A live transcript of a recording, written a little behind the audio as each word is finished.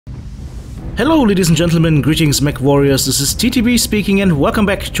Hello ladies and gentlemen, greetings Mech Warriors, this is TTB speaking and welcome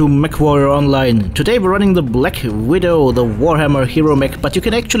back to Mechwarrior Online. Today we're running the Black Widow, the Warhammer hero mech, but you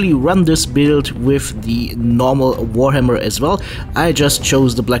can actually run this build with the normal Warhammer as well. I just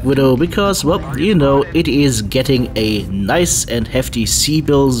chose the Black Widow because, well, you know, it is getting a nice and hefty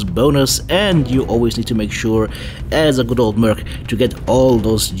cbills bonus, and you always need to make sure, as a good old merc, to get all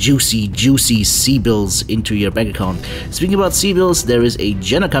those juicy cbills into your bank account. Speaking about cbills, there is a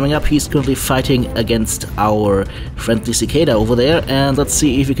Jenner coming up. He's currently fighting against our friendly cicada over there, and let's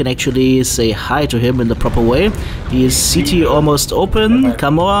see if we can actually say hi to him in the proper way. He is CT almost open.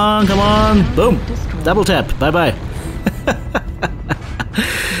 Come on, boom, double tap, bye bye.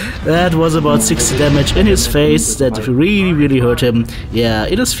 That was about 60 damage in his face. That really hurt him. Yeah,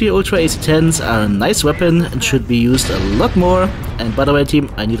 Endo-Steel Ultra AC10s are a nice weapon and should be used a lot more. And by the way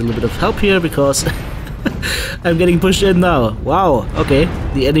team, I need a little bit of help here because I'm getting pushed in now. Wow, okay.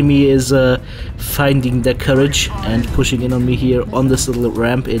 The enemy is finding their courage and pushing in on me here on this little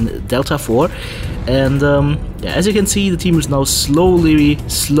ramp in Delta 4. And yeah, as you can see, the team is now slowly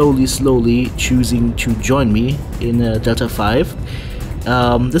choosing to join me in Delta 5.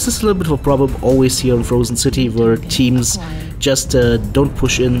 This is a little bit of a problem always here in Frozen City, where teams just don't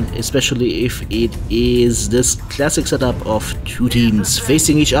push in, especially if it is this classic setup of two teams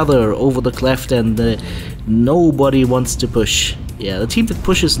facing each other over the cleft and nobody wants to push. Yeah, the team that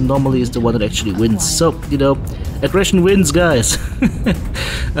pushes normally is the one that actually wins. So, you know, aggression wins, guys.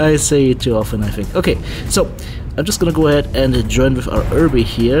 I say it too often, I think. Okay, so I'm just gonna go ahead and join with our Irby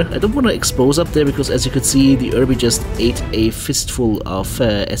here. I don't want to expose up there because, as you could see, the Irby just ate a fistful of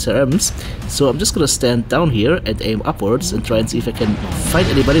SRMs. So I'm just gonna stand down here and aim upwards and try and see if I can find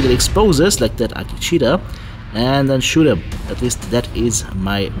anybody that exposes, like that Akishida, and then shoot him. At least that is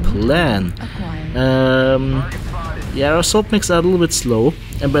my plan. Yeah, our assault mechs are a little bit slow,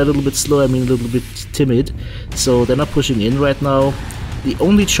 and by a little bit slow I mean a little bit timid, so they're not pushing in right now. The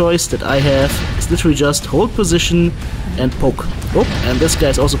only choice that I have is literally just hold position and poke. Oh, and this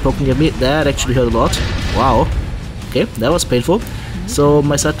guy's also poking at me. That actually hurt a lot. Wow. Okay, that was painful. So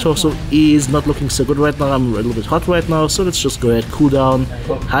my side torso is not looking so good right now. I'm a little bit hot right now, so let's just go ahead, cool down,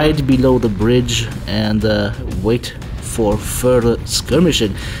 hide below the bridge, and wait for further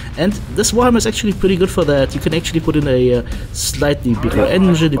skirmishing. And this Warhammer is actually pretty good for that. You can actually put in a slightly bigger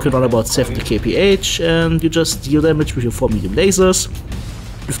engine, you can run about 70 kph, and you just deal damage with your 4 medium lasers.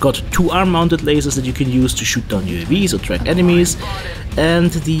 You've got 2 arm-mounted lasers that you can use to shoot down UAVs or track enemies,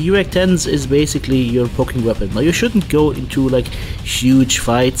 and the UAC10s is basically your poking weapon. Now you shouldn't go into like huge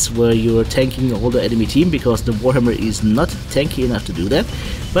fights where you're tanking all the enemy team, because the Warhammer is not tanky enough to do that,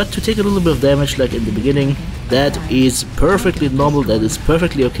 but to take a little bit of damage like in the beginning, that is perfectly normal, that is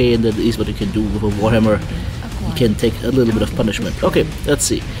perfectly okay, and that is what you can do with a Warhammer. You can take a little bit of punishment. Okay, let's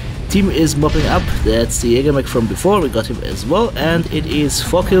see. Team is mopping up. That's the Jägermech from before, we got him as well, and it is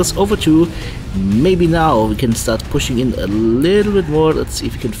 4 kills over 2. Maybe now we can start pushing in a little bit more. Let's see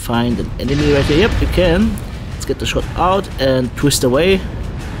if we can find an enemy right here. Yep, we can. Let's get the shot out and twist away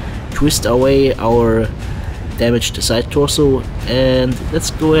our damaged side torso, and let's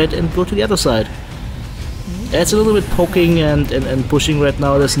go ahead and go to the other side. It's a little bit poking and pushing right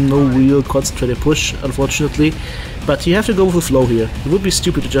now. There's no real concentrated push, unfortunately, but you have to go with the flow here. It would be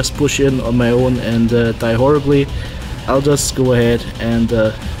stupid to just push in on my own and die horribly. I'll just go ahead and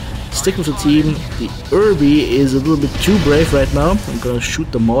stick with the team. The Irby is a little bit too brave right now. I'm gonna shoot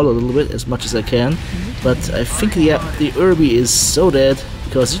them all a little bit as much as I can, but I think the Irby is so dead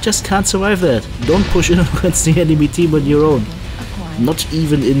because you just can't survive that. Don't push in against the enemy team on your own, not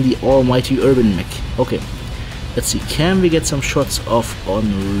even in the almighty urban mech. Okay. Let's see, can we get some shots off on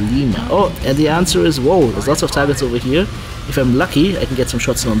Lima? Oh, and the answer is, whoa, there's lots of targets over here. If I'm lucky, I can get some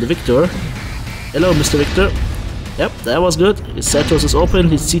shots on the Victor. Hello, Mr. Victor. Yep, that was good. His side torso is open,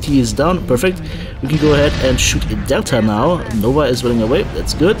 his CT is down, perfect. We can go ahead and shoot a Delta now. Nova is running away,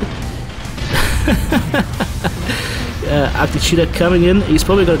 that's good. Akishida coming in. He's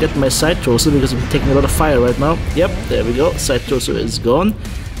probably gonna get my side torso because I'm taking a lot of fire right now. Yep, there we go, side torso is gone.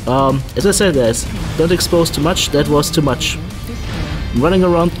 As I said, guys, don't expose too much. That was too much. I'm running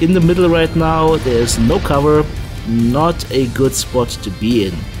around in the middle right now. There's no cover. Not a good spot to be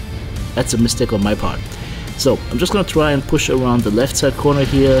in. That's a mistake on my part. So I'm just gonna try and push around the left side corner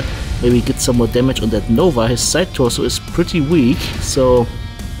here. Maybe get some more damage on that Nova. His side torso is pretty weak, so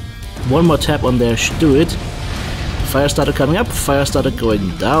one more tap on there should do it. Fire started coming up. Fire started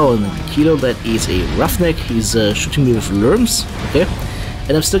going down. Kilo, that is a roughneck. He's shooting me with Lerms. Okay.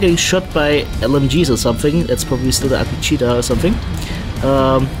 And I'm still getting shot by LMGs or something. That's probably still the Akishida or something.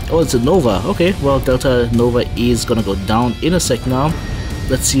 Oh, it's a Nova. Okay, well, Delta Nova is gonna go down in a sec now.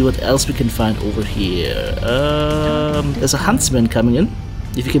 let's see what else we can find over here. There's a huntsman coming in.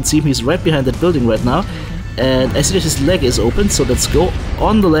 If you can see him, he's right behind that building right now. And I see that his leg is open, so let's go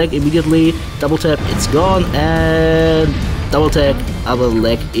on the leg immediately. Double tap, it's gone, and double tap, other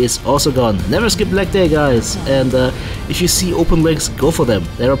leg is also gone. Never skip leg day, guys. And if you see open legs, go for them.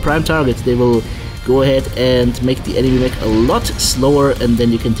 They're a prime target. They will go ahead and make the enemy mech a lot slower, and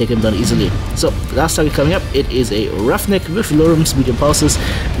then you can take him down easily. So, last target coming up, it is a roughneck with lurums, medium pulses.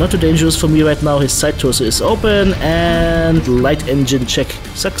 Not too dangerous for me right now. His side torso is open, and light engine check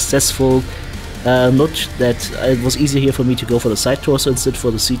successful. Note that it was easier here for me to go for the side torso instead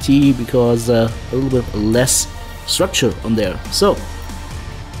for the CT, because a little bit less structure on there. So,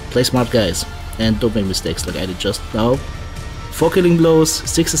 play smart, guys, and don't make mistakes like I did just now. 4 killing blows,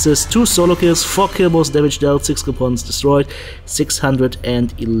 6 assists, 2 solo kills, 4 kill balls damage dealt, 6 components destroyed,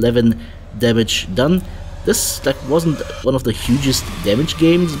 611 damage done. This wasn't one of the hugest damage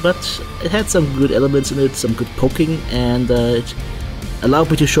games, but it had some good elements in it, some good poking, and it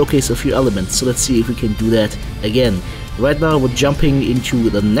allowed me to showcase a few elements. So let's see if we can do that again. Right now we're jumping into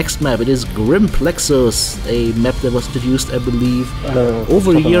the next map. It is Grim Plexus, a map that was introduced, I believe,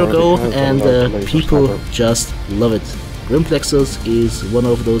 over a year ago, and people just love it. Grim Plexus is one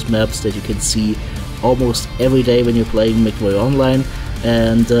of those maps that you can see almost every day when you're playing Mechwarrior Online,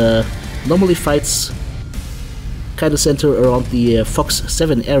 and normally fights kind of center around the Fox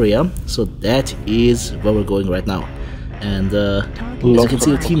 7 area, so that is where we're going right now. And as you can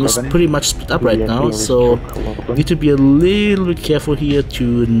see, the team is pretty much split up right now, so we need to be a little bit careful here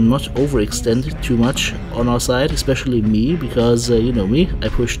to not overextend too much on our side, especially me, because you know me, I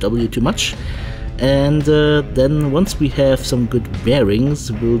push W too much. And then once we have some good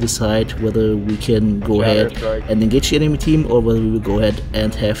bearings, we'll decide whether we can go ahead and engage the enemy team, or whether we will go ahead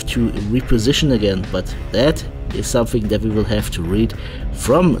and have to reposition again. But that is something that we will have to read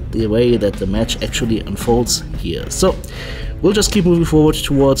from the way that the match actually unfolds here. So we'll just keep moving forward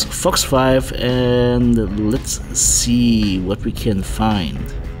towards Fox 5, and let's see what we can find,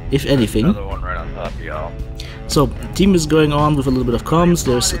 if anything. Another one right on top of y'all. So, team is going on with a little bit of comms.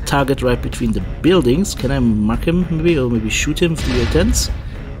 There's a target right between the buildings. Can I mark him maybe, or maybe shoot him with the UAC10s?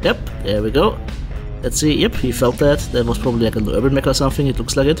 Yep, there we go. Let's see, yep, he felt that. That was probably like an urban mech or something, it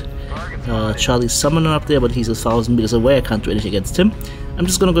looks like it. Charlie's summoner up there, but he's 1,000 meters away, I can't do anything against him. I'm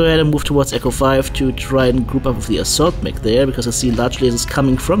just gonna go ahead and move towards Echo 5 to try and group up with the assault mech there, because I see large lasers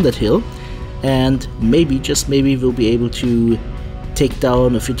coming from that hill. And maybe, just maybe, we'll be able to take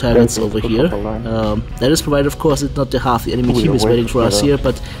down a few targets over here. That is provided, of course, it's not the half the enemy team is waiting for us here,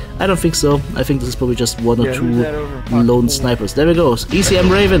 but I don't think so. I think this is probably just 1 or 2 lone snipers. There we go, ECM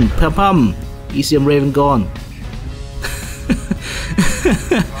Raven, pam pam! ECM Raven gone.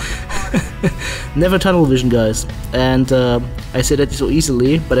 Never tunnel vision, guys. And I say that so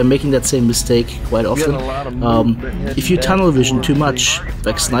easily, but I'm making that same mistake quite often. If you tunnel vision too much,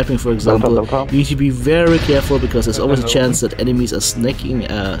 like sniping for example, you need to be very careful, because there's always a chance that enemies are sneaking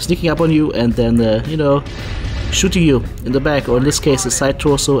up on you and then, you know, shooting you in the back, or in this case the side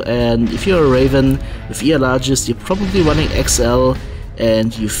torso. And if you're a Raven with ER largest, you're probably running XL,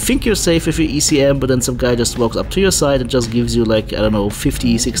 and you think you're safe with your ECM, but then some guy just walks up to your side and just gives you, like, I don't know,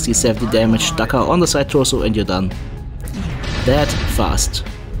 50, 60, 70 damage Dakka on the side torso, and you're done. That fast.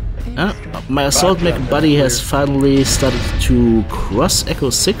 My assault mech buddy has finally started to cross Echo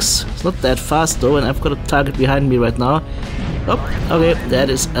 6. It's not that fast though, and I've got a target behind me right now. Oh, okay,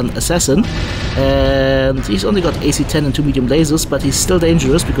 that is an assassin. And he's only got AC-10 and 2 medium lasers, but he's still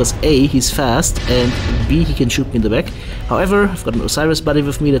dangerous because A, he's fast, and B, he can shoot me in the back. However, I've got an Osiris buddy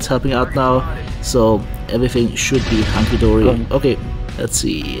with me that's helping out now, so everything should be hunky-dory. Okay, let's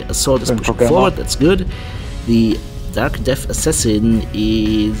see. Assault is pushing forward, that's good. The Dark Death Assassin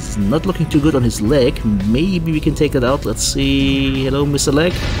is not looking too good on his leg. Maybe we can take that out. Let's see. Hello, Mr.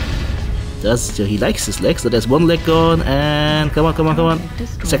 Leg. He likes his leg, so there's 1 leg gone, and come on, come on, come on.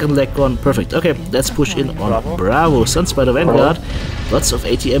 2nd leg gone, perfect. Okay, let's push in on Bravo, Sunspider Vanguard. Lots of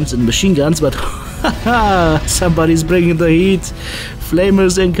ATMs and machine guns, but somebody's bringing the heat.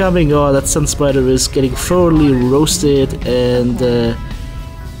 Flamers incoming. Oh, that Sunspider is getting thoroughly roasted and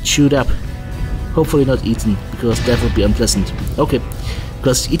chewed up. Hopefully not eaten, because that would be unpleasant. Okay,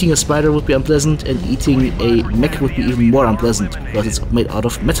 because eating a spider would be unpleasant, and eating a mech would be even more unpleasant, because it's made out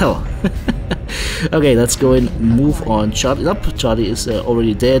of metal. Okay, let's go and move on Charlie up. Charlie is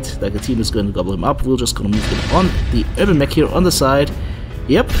already dead, like the team is going to gobble him up. We're just going to move him on the urban mech here on the side.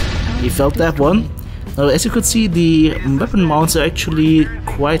 Yep, he felt that one. Now, as you could see, the weapon mounts are actually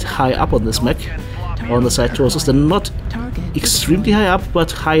quite high up on this mech, on the side torsos. They're not extremely high up,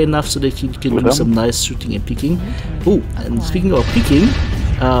 but high enough so that you can do some nice shooting and peeking. Oh, and speaking of peeking,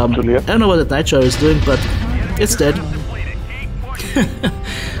 I don't know what that Nightjar is doing, but it's dead.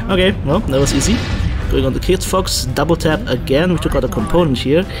 Okay, well, that was easy. Going on the Kid Fox, double tap again. We took out a component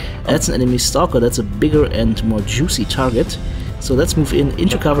here. That's an enemy Stalker. That's a bigger and more juicy target. So let's move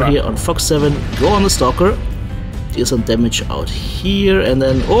into cover here on Fox 7. Go on the Stalker. Deal some damage out here, and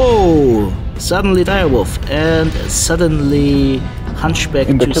then oh, suddenly Direwolf and suddenly Hunchback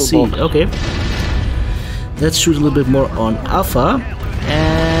to C. Okay, let's shoot a little bit more on Alpha,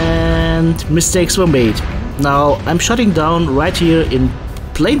 and mistakes were made. Now I'm shutting down right here in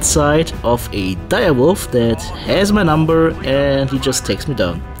plain sight of a Direwolf that has my number, and he just takes me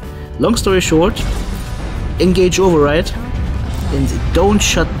down. Long story short, engage override. And don't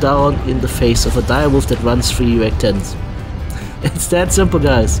shut down in the face of a Direwolf that runs 3 UAC10s. It's that simple,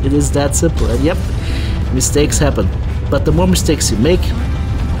 guys. It is that simple. And yep, mistakes happen. But the more mistakes you make,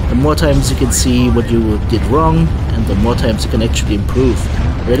 the more times you can see what you did wrong, and the more times you can actually improve.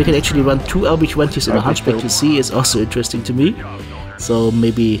 That you can actually run 2 LB20s in a Hunchback to C is also interesting to me. So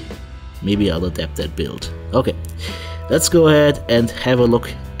maybe I'll adapt that build. Okay, let's go ahead and have a look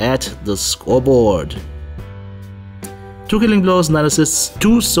at the scoreboard. 2 killing blows, 9 assists,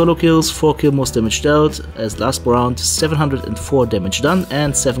 2 solo kills, 4 kill most damage dealt. As last round, 704 damage done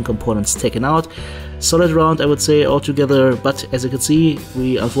and 7 components taken out. Solid round, I would say, altogether, but as you can see,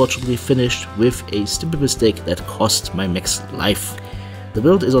 we unfortunately finished with a stupid mistake that cost my mech's life. The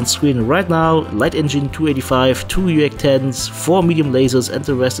build is on screen right now: light engine 285, 2 UAC10s, 4 medium lasers, and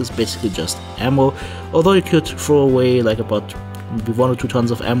the rest is basically just ammo, although you could throw away like about maybe 1 or 2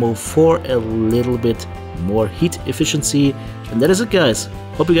 tons of ammo for a little bit more heat efficiency. And that is it, guys.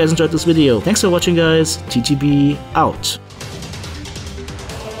 Hope you guys enjoyed this video. Thanks for watching, guys. TTB out.